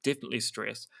 definitely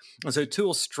stress. And so 2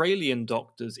 Australian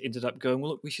doctors ended up going,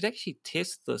 well, look, we should actually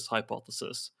test this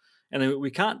hypothesis. And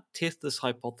we can't test this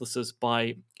hypothesis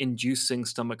by inducing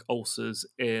stomach ulcers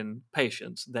in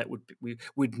patients. That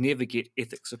we'd never get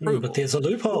ethics approval. But there's a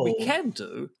loophole. What we can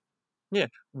do,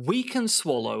 we can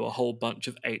swallow a whole bunch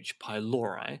of H.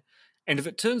 pylori, and if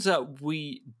it turns out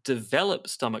we develop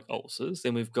stomach ulcers,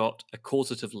 then we've got a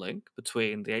causative link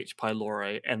between the H.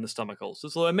 pylori and the stomach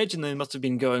ulcers. So I imagine they must have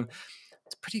been going,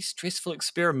 it's a pretty stressful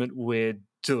experiment we're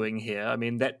doing here. I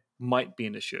mean, that might be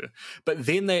an issue. But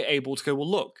then they're able to go, well,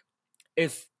 look,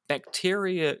 if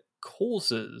bacteria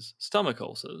causes stomach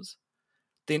ulcers,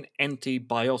 then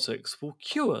antibiotics will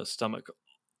cure stomach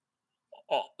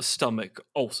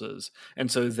ulcers. And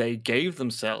so they gave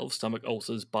themselves stomach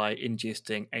ulcers by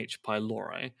ingesting H.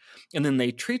 pylori. And then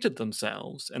they treated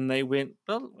themselves and they went,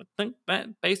 well, I think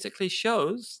that basically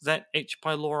shows that H.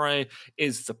 pylori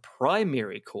is the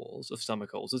primary cause of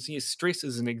stomach ulcers. Yes, stress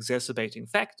is an exacerbating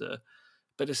factor,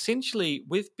 but essentially,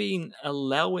 we've been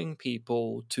allowing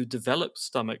people to develop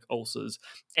stomach ulcers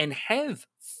and have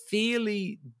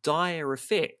fairly dire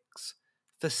effects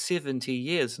for 70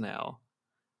 years now,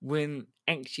 when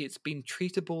actually it's been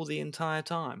treatable the entire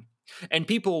time. And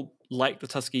people like the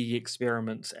Tuskegee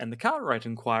experiments and the Cartwright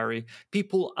inquiry,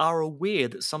 people are aware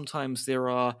that sometimes there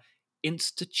are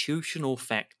institutional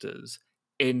factors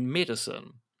in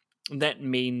medicine that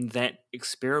mean that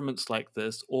experiments like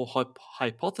this or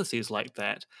hypotheses like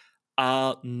that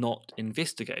are not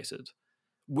investigated,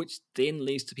 which then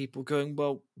leads to people going,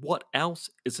 well, what else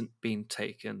isn't being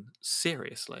taken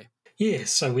seriously? Yeah,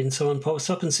 so when someone pops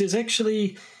up and says,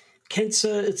 actually,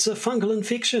 cancer, it's a fungal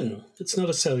infection, it's not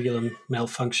a cellular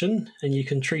malfunction, and you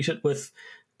can treat it with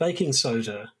baking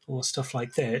soda or stuff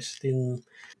like that, then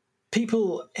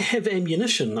people have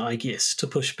ammunition, I guess, to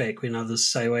push back when others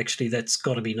say, well, actually, that's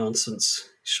got to be nonsense.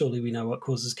 Surely we know what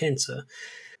causes cancer.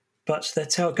 But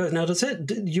that's how it goes. Now, does that...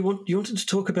 You wanted to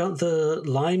talk about the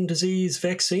Lyme disease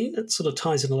vaccine? It sort of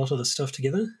ties in a lot of the stuff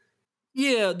together.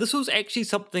 Yeah, this was actually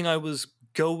something I was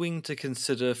going to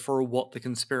consider for a What the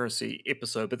Conspiracy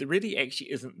episode, but there really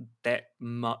actually isn't that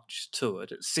much to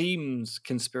it. It seems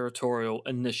conspiratorial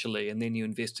initially, and then you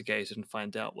investigate it and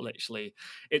find out, well, actually,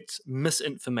 it's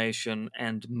misinformation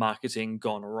and marketing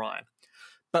gone awry.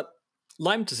 But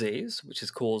Lyme disease, which is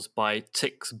caused by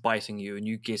ticks biting you and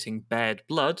you getting bad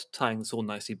blood, tying this all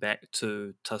nicely back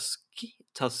to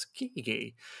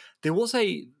Tuskegee, there was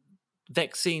a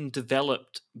vaccine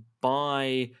developed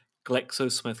by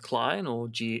GlaxoSmithKline or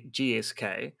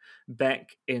GSK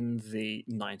back in the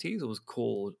 90s. It was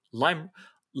called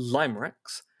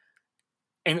Lymerix,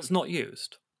 and it's not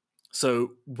used.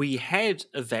 So we had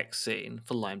a vaccine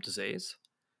for Lyme disease,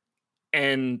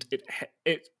 and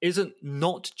it isn't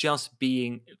not just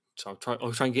being... So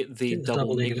I'll try and get the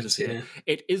double negatives here. Yeah.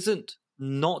 It isn't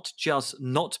not just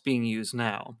not being used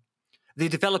now. They're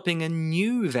developing a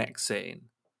new vaccine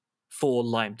for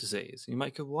Lyme disease. You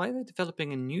might go, why are they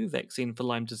developing a new vaccine for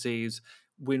Lyme disease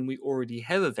when we already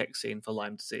have a vaccine for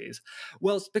Lyme disease?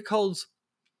 Well, it's because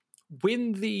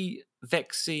when the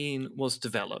vaccine was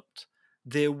developed,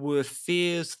 there were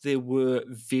fears there were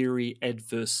very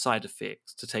adverse side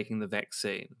effects to taking the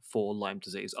vaccine for Lyme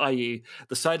disease, i.e.,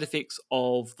 the side effects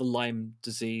of the Lyme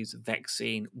disease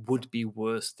vaccine would be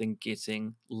worse than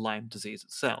getting Lyme disease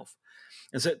itself.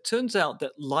 And so it turns out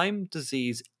that Lyme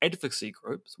disease advocacy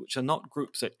groups, which are not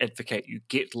groups that advocate you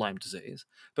get Lyme disease,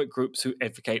 but groups who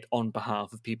advocate on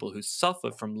behalf of people who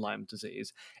suffer from Lyme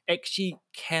disease, actually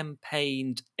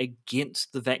campaigned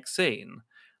against the vaccine.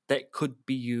 that could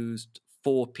be used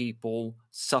for people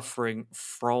suffering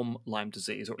from Lyme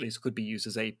disease, or at least could be used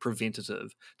as a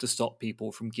preventative to stop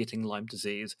people from getting Lyme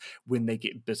disease when they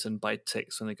get bitten by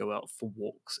ticks when they go out for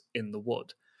walks in the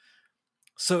wood.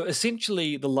 So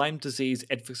essentially, the Lyme disease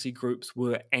advocacy groups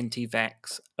were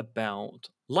anti-vax about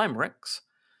LymeRix.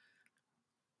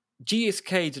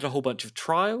 GSK did a whole bunch of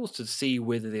trials to see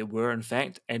whether there were, in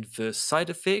fact, adverse side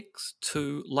effects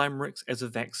to LymeRix as a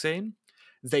vaccine.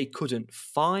 They couldn't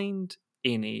find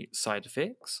any side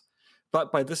effects,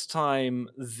 but by this time,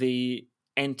 the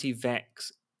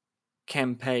anti-vax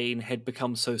campaign had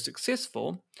become so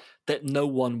successful that no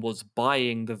one was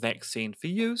buying the vaccine for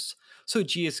use, so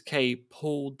GSK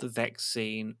pulled the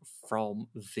vaccine from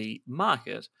the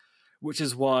market, which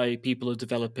is why people are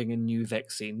developing a new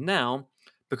vaccine now,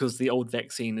 because the old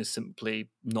vaccine is simply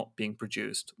not being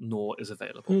produced nor is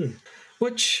available.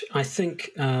 Which I think,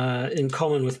 in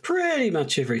common with pretty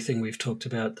much everything we've talked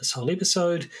about this whole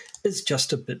episode, is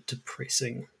just a bit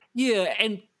depressing. Yeah,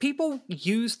 and people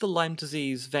use the Lyme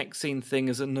disease vaccine thing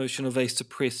as a notion of a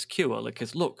suppressed cure. Like,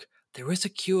 look, there is a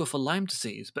cure for Lyme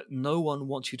disease, but no one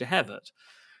wants you to have it.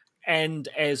 And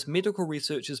as medical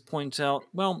researchers point out,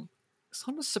 well, it's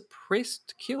not a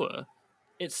suppressed cure.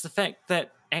 It's the fact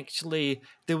that actually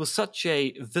there was such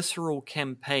a visceral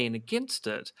campaign against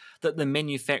it that the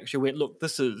manufacturer went, look,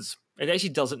 it actually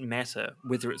doesn't matter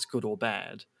whether it's good or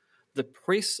bad. The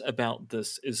press about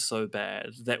this is so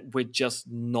bad that we're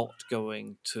just not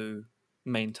going to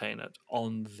maintain it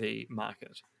on the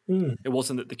market. It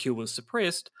wasn't that the cure was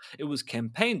suppressed, it was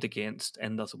campaigned against,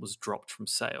 and thus it was dropped from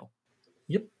sale.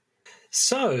 Yep.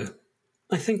 So,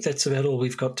 I think that's about all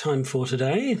we've got time for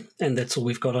today, and that's all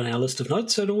we've got on our list of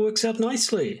notes, so it all works out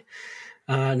nicely.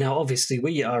 Now, obviously,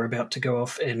 we are about to go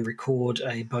off and record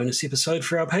a bonus episode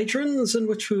for our patrons, in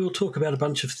which we will talk about a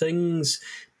bunch of things.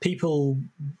 People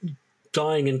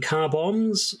dying in car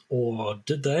bombs, or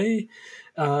did they?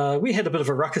 We had a bit of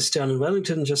a ruckus down in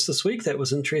Wellington just this week. That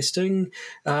was interesting.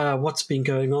 What's been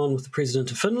going on with the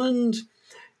President of Finland,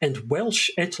 and Welsh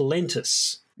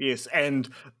Atlantis. Yes, and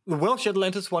the Welsh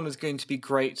Atlantis one is going to be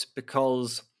great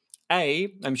because,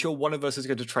 A, I'm sure one of us is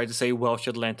going to try to say Welsh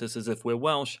Atlantis as if we're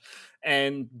Welsh,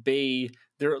 and B,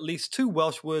 there are at least 2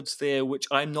 Welsh words there which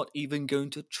I'm not even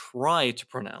going to try to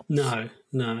pronounce. No,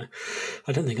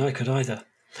 I don't think I could either.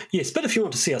 Yes, but if you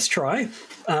want to see us try,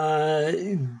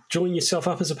 join yourself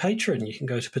up as a patron. You can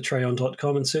go to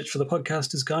patreon.com and search for the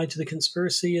Podcaster's Guide to the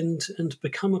Conspiracy and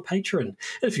become a patron.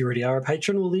 And if you already are a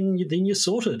patron, well, then you're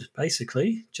sorted,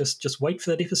 basically. Just wait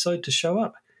for that episode to show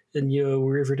up in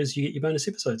wherever it is you get your bonus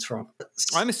episodes from.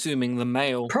 I'm assuming the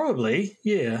mail. Probably,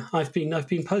 yeah. I've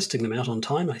been posting them out on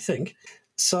time, I think.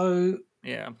 So...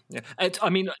 Yeah.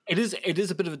 It is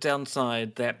a bit of a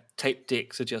downside that tape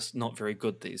decks are just not very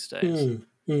good these days.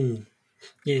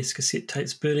 Yes, cassette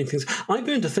tapes, burning things. I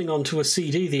burned a thing onto a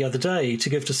CD the other day to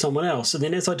give to someone else, and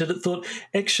then as I did it, thought,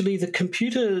 actually, the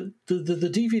computer,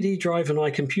 the DVD drive in my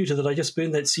computer that I just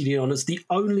burned that CD on is the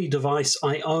only device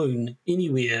I own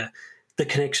anywhere that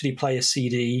can actually play a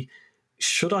CD.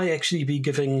 Should I actually be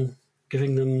giving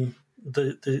them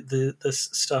this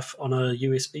stuff on a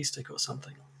USB stick or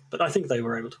something? But I think they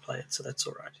were able to play it, so that's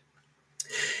all right.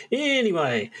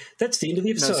 Anyway, that's the end of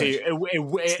the episode. No, see, it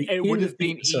would have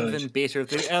been even better.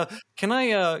 Can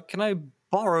I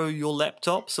borrow your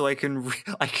laptop so I can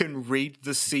read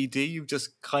the CD you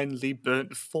just kindly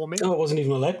burnt for me? Oh, it wasn't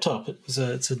even a laptop. It's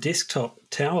a desktop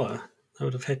tower. I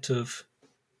would have had to have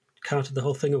carted the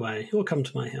whole thing away or come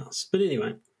to my house. But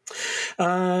anyway,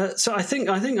 so I think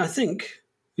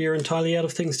we're entirely out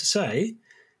of things to say.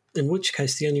 In which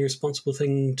case, the only responsible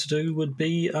thing to do would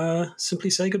be simply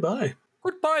say goodbye.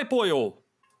 Goodbye, boyo.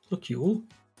 Look, you all.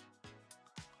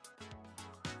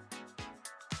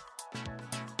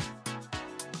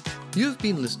 You've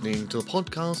been listening to the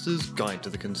Podcaster's Guide to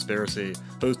the Conspiracy,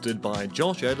 hosted by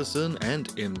Josh Addison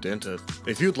and M. Dentith.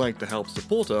 If you'd like to help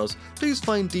support us, please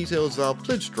find details of our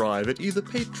pledge drive at either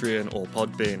Patreon or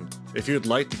Podbean. If you'd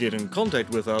like to get in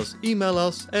contact with us, email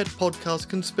us at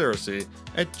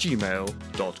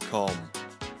podcastconspiracy@gmail.com.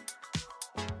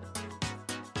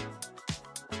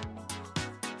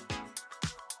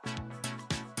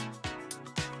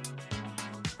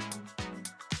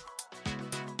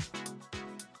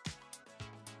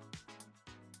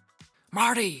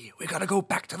 Marty, we gotta go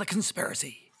back to the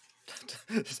conspiracy.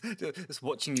 Just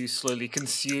watching you slowly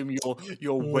consume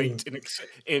your weight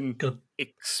in Got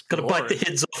to bite the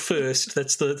heads off first.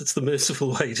 That's the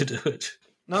merciful way to do it.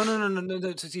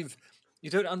 No, Steve. You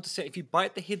don't understand. If you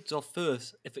bite the heads off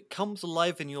first, if it comes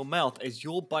alive in your mouth as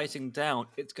you're biting down,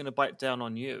 it's going to bite down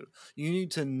on you. You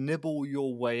need to nibble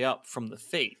your way up from the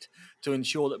feet to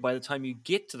ensure that by the time you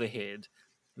get to the head,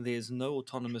 there's no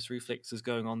autonomous reflexes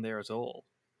going on there at all.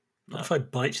 What if I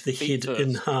bite the head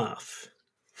in half?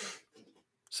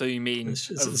 So you mean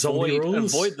zombie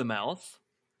rules? Avoid the mouth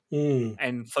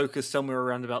and focus somewhere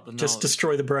around about the nose? Just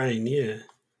destroy the brain, yeah.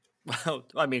 Well,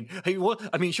 I mean,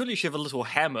 surely you should have a little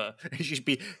hammer. You should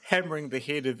be hammering the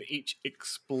head of each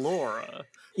explorer.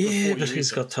 Yeah, but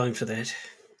who's got time for that?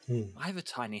 I have a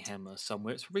tiny hammer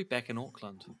somewhere. It's probably back in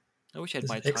Auckland. I wish I had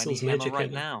my tiny hammer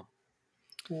right now.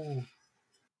 Ooh.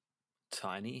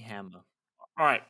 Tiny hammer. All right.